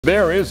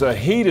There is a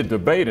heated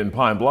debate in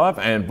Pine Bluff,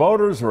 and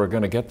voters are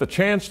going to get the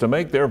chance to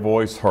make their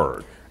voice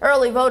heard.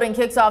 Early voting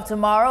kicks off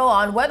tomorrow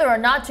on whether or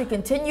not to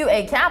continue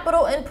a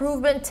capital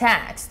improvement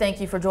tax.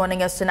 Thank you for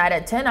joining us tonight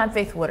at 10. I'm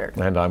Faith Woodard.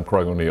 And I'm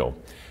Craig O'Neill.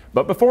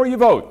 But before you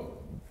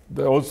vote,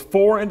 those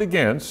for and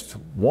against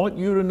want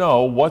you to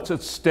know what's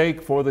at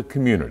stake for the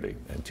community.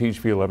 And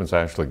THV11's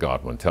Ashley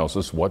Godwin tells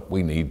us what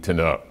we need to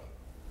know.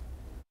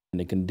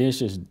 The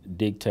conditions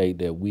dictate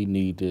that we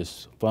need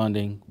this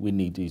funding, we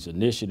need these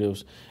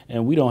initiatives,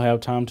 and we don't have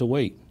time to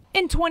wait.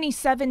 In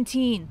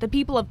 2017, the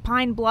people of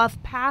Pine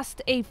Bluff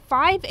passed a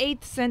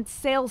 5/8 cent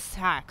sales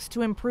tax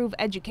to improve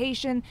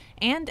education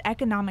and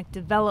economic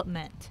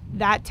development.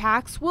 That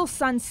tax will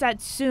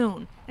sunset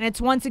soon, and it's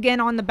once again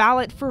on the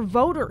ballot for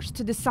voters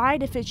to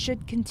decide if it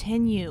should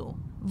continue.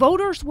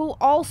 Voters will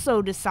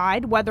also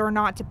decide whether or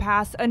not to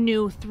pass a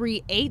new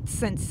 3/8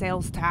 cent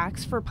sales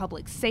tax for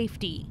public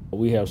safety.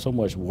 We have so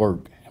much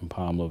work in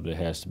Pine Bluff that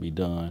has to be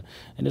done,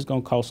 and it's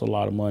going to cost a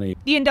lot of money.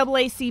 The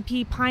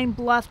NAACP Pine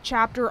Bluff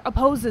chapter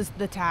opposes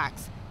the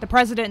tax. The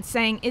president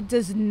saying it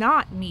does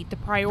not meet the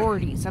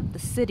priorities of the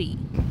city.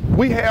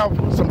 We have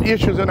some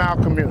issues in our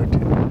community.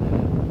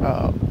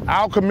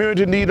 Our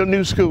community needs a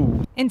new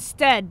school.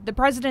 Instead, the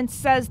president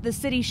says the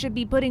city should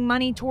be putting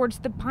money towards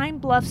the Pine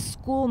Bluff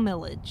school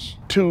millage.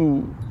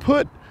 To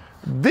put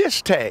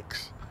this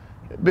tax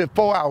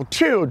before our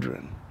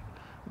children,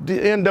 the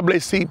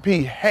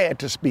NAACP had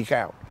to speak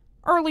out.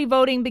 Early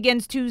voting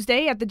begins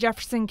Tuesday at the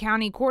Jefferson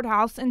County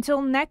Courthouse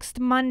until next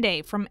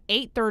Monday from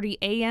 8:30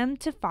 a.m.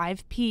 to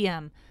 5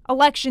 p.m.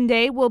 Election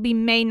Day will be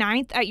May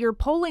 9th at your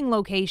polling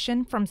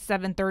location from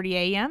 7:30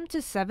 a.m. to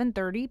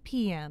 7:30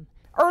 p.m.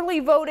 Early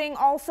voting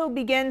also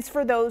begins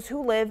for those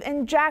who live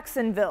in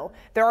Jacksonville.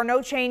 There are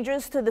no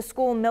changes to the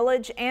school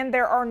millage and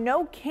there are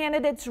no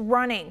candidates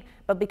running.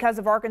 But because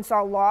of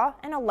Arkansas law,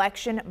 an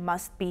election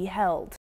must be held.